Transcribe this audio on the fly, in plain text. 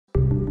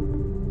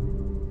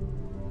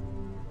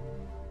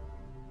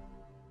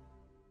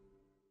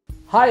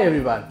Hi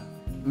everyone.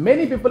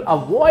 Many people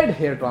avoid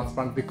hair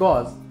transplant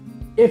because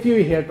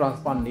FUE hair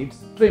transplant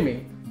needs trimming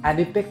and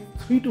it takes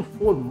 3 to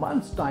 4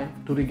 months time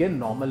to regain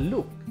normal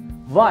look.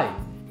 Why?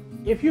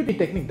 FUE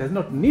technique does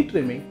not need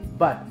trimming,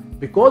 but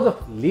because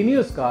of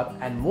linear scar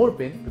and more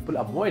pain, people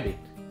avoid it.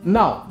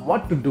 Now,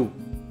 what to do?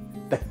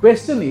 The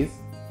question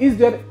is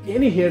there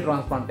any hair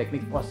transplant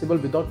technique possible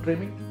without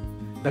trimming?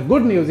 The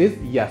good news is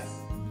yes.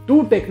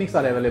 Two techniques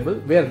are available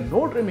where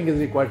no trimming is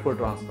required for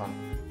transplant.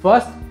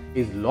 First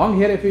is long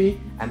hair FUE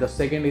and the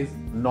second is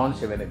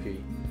non-shaven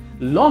FUE.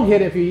 Long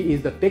hair FUE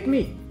is the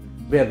technique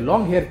where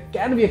long hair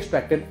can be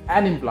extracted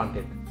and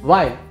implanted,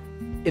 while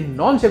in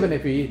non-shaven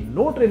FUE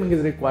no trimming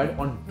is required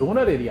on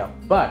donor area,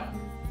 but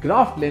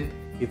graft length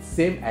is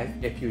same as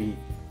FUE.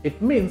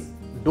 It means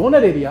donor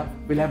area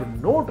will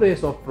have no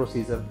trace of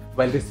procedure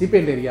while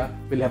recipient area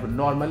will have a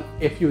normal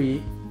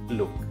FUE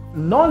look.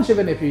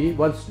 Non-shaven FUE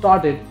was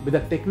started with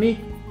a technique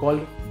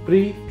called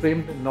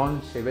pre-trimmed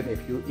non-shaven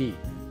FUE.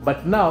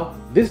 But now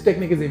this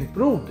technique is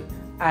improved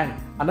and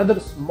another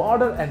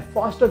smarter and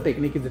faster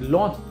technique is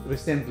launched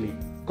recently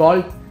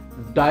called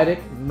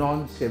direct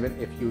non-shaven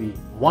FUE.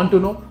 Want to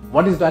know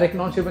what is direct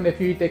non-shaven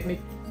FUE technique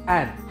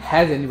and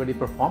has anybody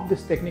performed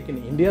this technique in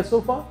India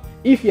so far?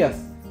 If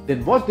yes,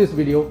 then watch this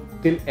video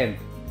till end.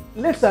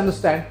 Let's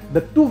understand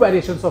the two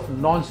variations of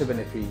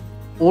non-shaven FUE,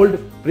 old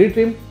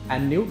pre-trimmed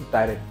and new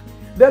direct.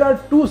 There are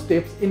two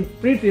steps in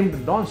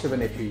pre-trimmed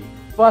non-shaven FUE.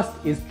 First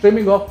is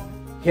trimming of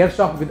hair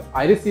shaft with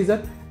iris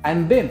scissor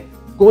and then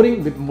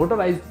coring with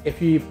motorized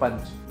FUE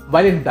punch.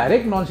 While in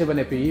direct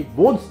non-shaven FUE,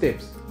 both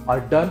steps are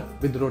done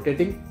with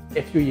rotating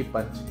FUE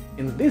punch.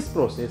 In this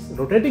process,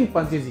 rotating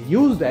punch is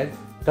used as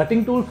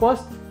cutting tool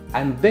first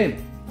and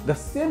then the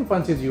same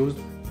punch is used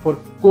for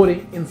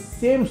coring in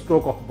same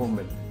stroke of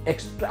movement.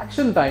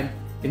 Extraction time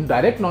in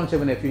direct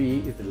non-shaven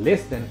FUE is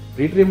less than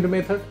pre-trimmed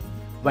method,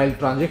 while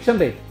transaction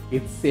rate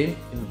is same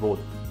in both.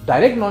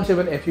 Direct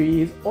non-shaven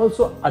FUE is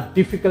also a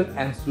difficult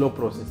and slow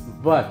process,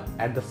 but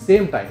at the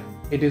same time,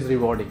 it is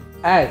rewarding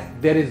as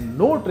there is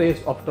no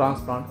trace of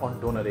transplant on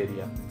donor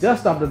area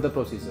just after the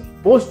procedure.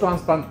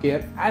 Post-transplant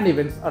care and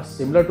events are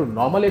similar to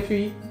normal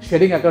FUE.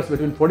 Shedding occurs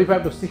between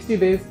 45 to 60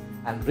 days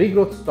and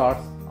regrowth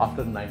starts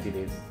after 90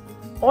 days.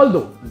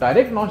 Although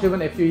direct non-shaven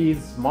FUE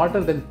is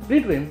smarter than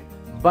pre-trimmed,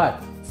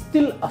 but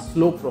still a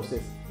slow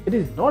process. It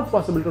is not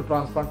possible to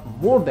transplant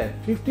more than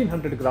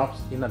 1500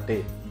 grafts in a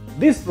day.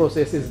 This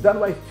process is done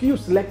by few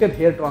selected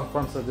hair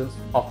transplant surgeons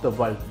of the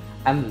world,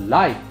 and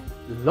like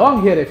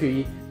long hair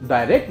FUE,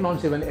 direct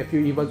non-shaven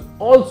FUE was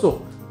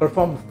also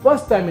performed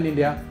first time in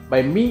India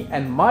by me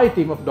and my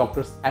team of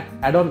doctors at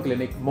Adon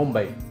Clinic,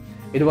 Mumbai.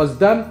 It was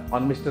done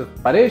on Mr.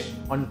 Paresh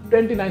on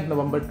 29th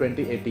November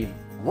 2018.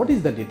 What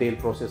is the detailed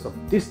process of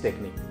this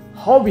technique,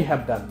 how we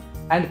have done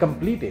and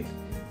completed?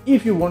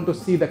 If you want to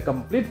see the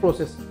complete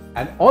process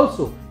and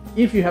also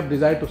if you have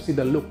desire to see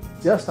the look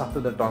just after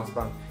the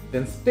transplant,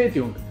 then stay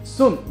tuned.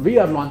 Soon we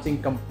are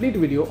launching complete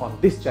video on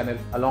this channel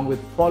along with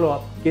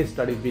follow-up case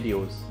study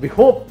videos. We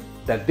hope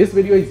that this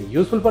video is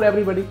useful for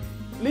everybody.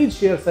 Please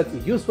share such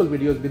useful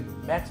videos with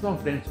maximum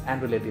friends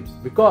and relatives,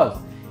 because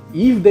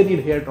if they need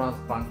hair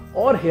transplant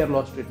or hair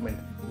loss treatment,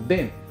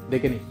 then they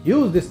can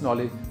use this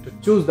knowledge to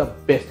choose the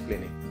best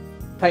clinic.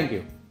 Thank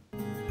you.